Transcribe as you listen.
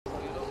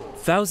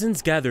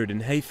Thousands gathered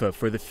in Haifa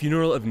for the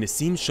funeral of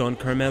Nassim Shawn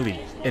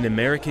Karmeli, an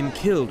American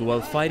killed while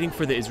fighting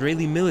for the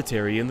Israeli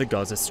military in the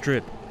Gaza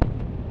Strip.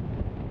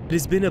 It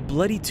has been a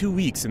bloody 2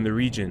 weeks in the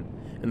region,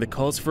 and the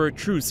calls for a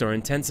truce are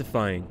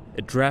intensifying.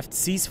 A draft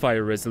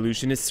ceasefire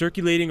resolution is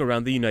circulating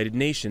around the United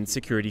Nations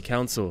Security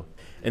Council,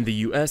 and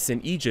the US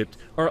and Egypt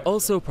are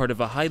also part of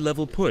a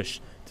high-level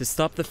push to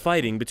stop the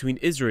fighting between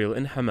Israel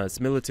and Hamas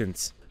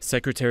militants.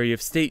 Secretary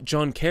of State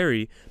John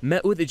Kerry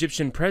met with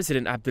Egyptian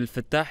President Abdel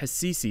Fattah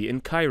el-Sissi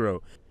in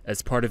Cairo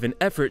as part of an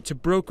effort to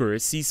broker a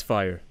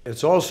ceasefire.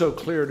 It's also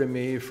clear to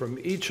me from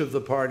each of the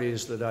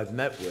parties that I've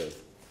met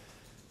with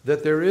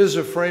that there is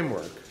a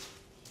framework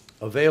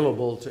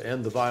available to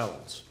end the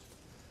violence.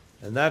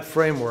 And that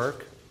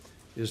framework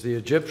is the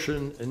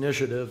Egyptian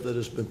initiative that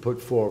has been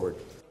put forward.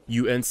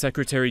 UN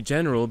Secretary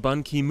General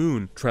Ban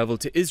Ki-moon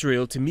traveled to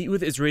Israel to meet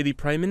with Israeli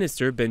Prime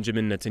Minister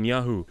Benjamin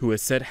Netanyahu, who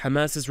has said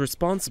Hamas is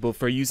responsible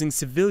for using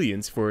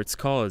civilians for its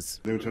cause.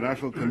 The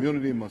international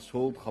community must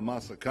hold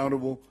Hamas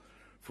accountable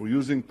for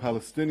using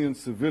Palestinian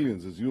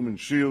civilians as human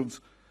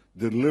shields,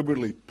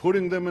 deliberately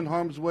putting them in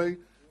harm's way,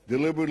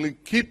 deliberately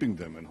keeping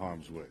them in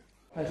harm's way.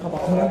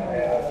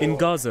 In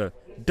Gaza,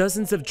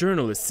 dozens of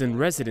journalists and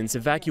residents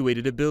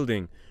evacuated a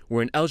building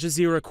where an Al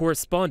Jazeera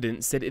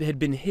correspondent said it had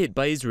been hit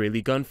by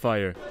Israeli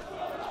gunfire.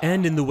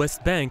 And in the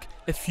West Bank,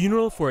 a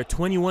funeral for a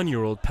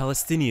 21-year-old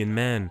Palestinian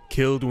man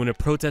killed when a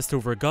protest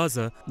over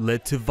Gaza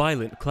led to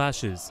violent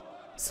clashes.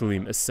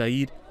 Salim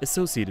As-Said,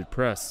 Associated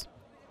Press.